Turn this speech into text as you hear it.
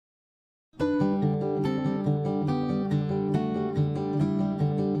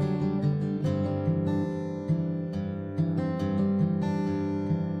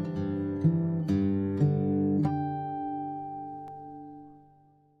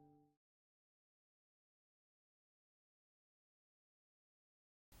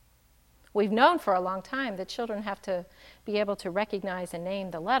We've known for a long time that children have to be able to recognize and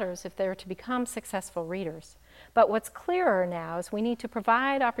name the letters if they're to become successful readers. But what's clearer now is we need to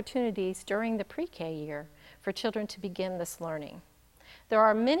provide opportunities during the pre-K year for children to begin this learning. There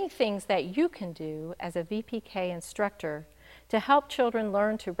are many things that you can do as a VPK instructor to help children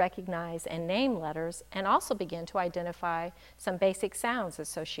learn to recognize and name letters and also begin to identify some basic sounds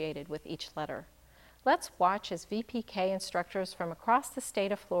associated with each letter. Let's watch as VPK instructors from across the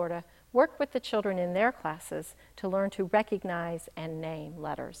state of Florida work with the children in their classes to learn to recognize and name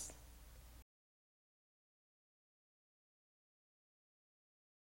letters.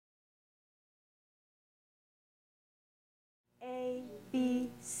 A, B,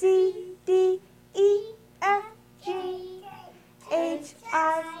 C, D, E, F, G, H,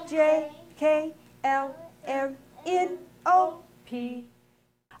 I, J, K, L, M, N, O, P.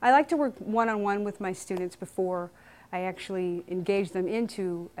 I like to work one-on-one with my students before I actually engage them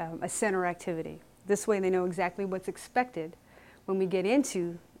into a center activity. This way they know exactly what's expected when we get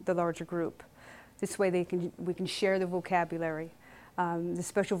into the larger group. This way we can share the vocabulary. The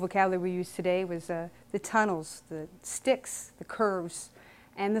special vocabulary we used today was the tunnels, the sticks, the curves,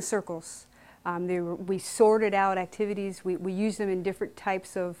 and the circles. We sorted out activities. We used them in different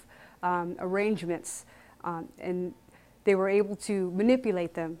types of arrangements, and they were able to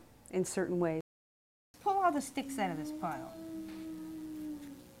manipulate them in certain ways. Pull all the sticks out of this pile.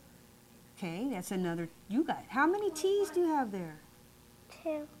 Okay, that's another. You got. How many T's do you have there?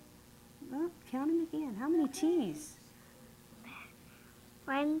 2. Well, count them again. How many T's?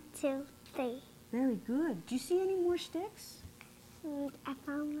 1, 2, 3. Very good. Do you see any more sticks? I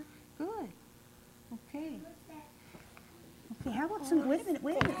found one. Good. Okay. Okay, how about some, wait a minute.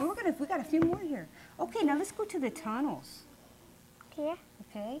 We got a few more here. Okay, now let's go to the tunnels. Here?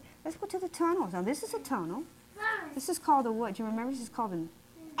 Okay, let's go to the tunnels. Now this is a tunnel. This is called a what? Do you remember? This is called an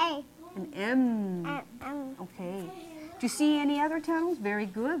A. An M. Okay. Do you see any other tunnels? Very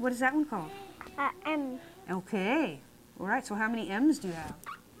good. What is that one called? M. Okay. All right, so how many M's do you have?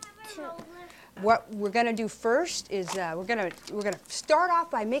 2. What we're going to do first is we're going to start off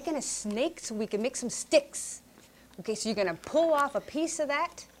by making a snake so we can make some sticks. Okay, so you're going to pull off a piece of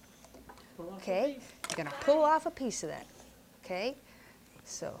that. Okay, you're going to pull off a piece of that. Okay,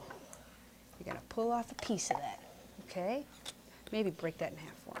 so you're going to pull off a piece of that. Okay, maybe break that in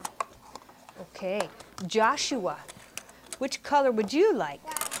half for him. Okay, Joshua, which color would you like?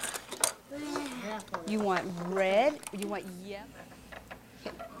 You want red? You want yellow?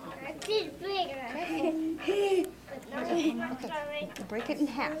 It's bigger. Okay. Break it in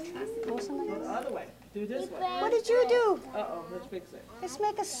half. Pull some of Go it. the other way. Do this way. What did you do? Uh-oh, let's fix it. Let's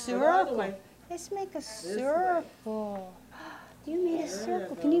make a Go the other circle. way. Let's make a way. circle. You made a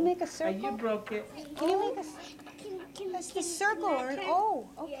circle. Can you make a You circle? broke it. Can you make a? That's the circle or an O.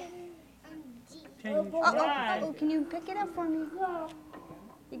 Okay. Can you Uh-oh. try? Uh-oh. Can you pick it up for me?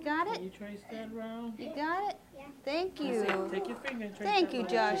 You got Can it? you trace that around? You got it? Thank That's you. it. Take your finger and trace Thank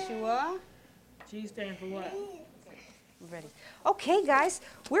that you, around. Joshua. G stand for what? Ready. Okay, guys,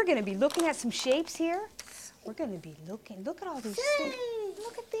 we're going to be looking at some shapes here. We're going to be looking. Look at all these things.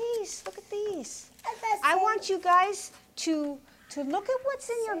 Look at these. Look at these. I want you guys to look at what's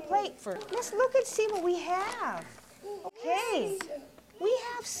in your plate first. Let's look and see what we have. Okay. We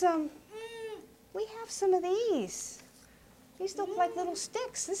have some of these. These look like little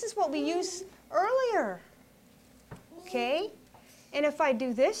sticks. This is what we used earlier. Okay? And if I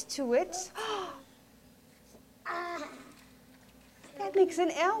do this to it, that makes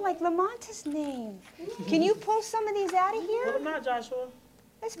an L like Lamonta's name. Can you pull some of these out of Pull here? them out, Joshua.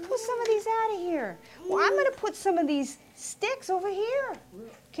 Let's pull some of these out of here. Well, I'm going to put some of these sticks over here.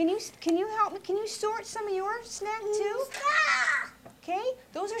 Can you help me? Can you sort some of your snack too? Okay.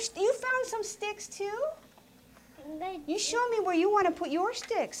 Those are you found some sticks too? You show me where you want to put your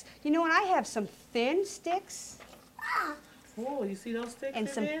sticks. You know what? I have some thin sticks Oh, you see those sticks and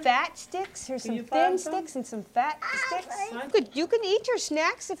in some there? fat sticks. Here's Can some you thin find some? sticks and some fat sticks. Find You can eat your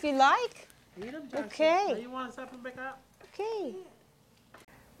snacks if you like. Eat them, Joshua. Okay. Now you want to stop and back up? Okay.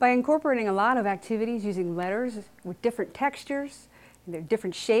 By incorporating a lot of activities using letters with different textures and their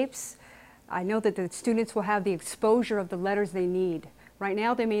different shapes, I know that the students will have the exposure of the letters they need. Right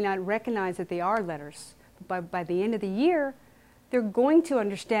now they may not recognize that they are letters, but by the end of the year they're going to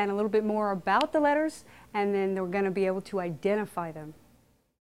understand a little bit more about the letters, and then they're going to be able to identify them.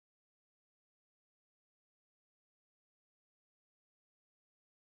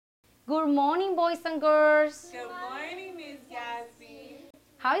 Good morning, boys and girls. Good morning, Miss Gatsby.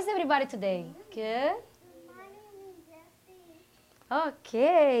 How is everybody today? Good?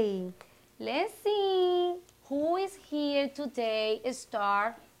 Okay. Let's see. Who is here today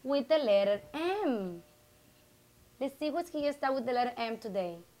start with the letter M. Let's see who's here start with the letter M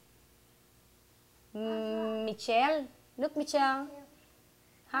today. Michelle. Look, Michelle.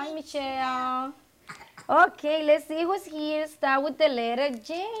 Hi, Michelle. Okay, let's see who's here start with the letter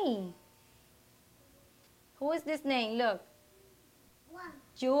J. Who is this name? Look.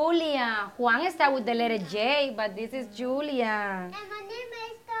 Julia. Juan start with the letter J, but this is Julia. And my name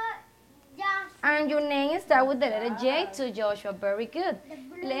is Josh. And your name start with the letter J too, Joshua. Very good.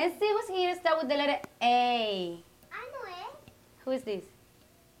 Let's see who's here start with the letter A. I know it. Who is this?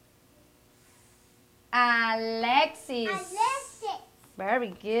 Alexis. Alexis.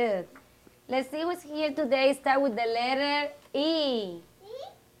 Very good. Let's see who's here today. Start with the letter E. See?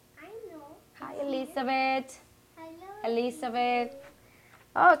 I know. Hi, Elizabeth. Hello. Elizabeth.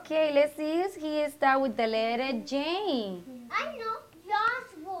 Okay, let's see who's here. Start with the letter J. I know.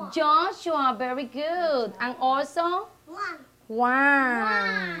 Joshua. Joshua. Very good. And also One.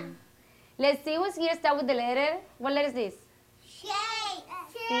 Juan. Let's see who's here. Start with the letter. What letter is this? Shake.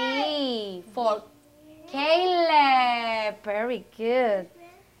 C for Caleb. Very good.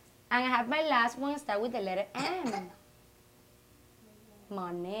 And I have my last one start with the letter M.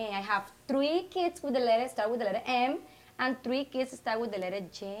 Monet. I have 3 kids with the letter start with the letter M and 3 kids start with the letter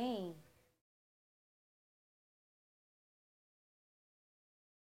J.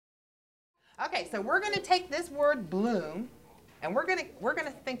 Okay, so we're going to take this word bloom and we're going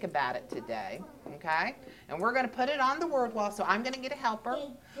to think about it today, okay? And we're going to put it on the word wall, so I'm going to get a helper.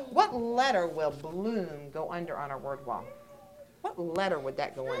 What letter will bloom go under on our word wall? What letter would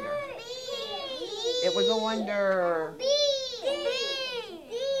that go under? It would go under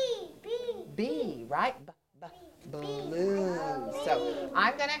B, right? Bloom. So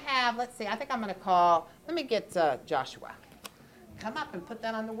I'm going to have, let's see, I think I'm going to call, let me get Joshua. Come up and put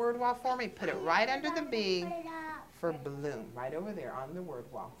that on the word wall for me. Put it right under the B for bloom, right over there on the word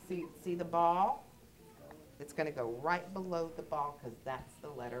wall. See the ball? It's going to go right below the ball because that's the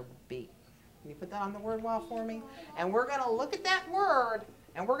letter B. Can you put that on the word wall for me? And we're going to look at that word,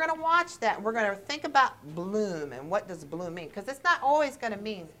 and we're going to watch that. And we're going to think about bloom and what does bloom mean, because it's not always going to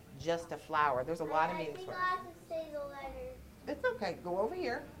mean just a flower. There's a lot of meanings for it. It's okay. Go over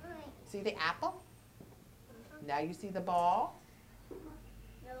here. See the apple? Now you see the ball?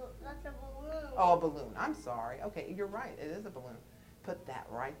 No, that's a balloon. Oh, a balloon. I'm sorry. Okay, you're right. It is a balloon. Put that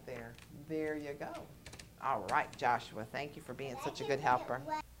right there. There you go. All right, Joshua. Thank you for being such a good helper.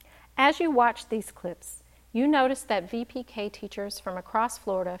 As you watch these clips, you notice that VPK teachers from across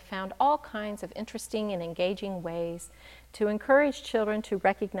Florida found all kinds of interesting and engaging ways to encourage children to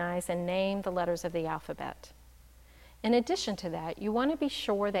recognize and name the letters of the alphabet. In addition to that, you want to be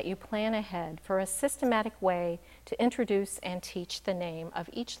sure that you plan ahead for a systematic way to introduce and teach the name of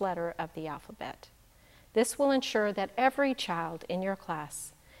each letter of the alphabet. This will ensure that every child in your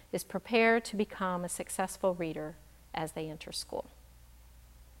class is prepared to become a successful reader as they enter school.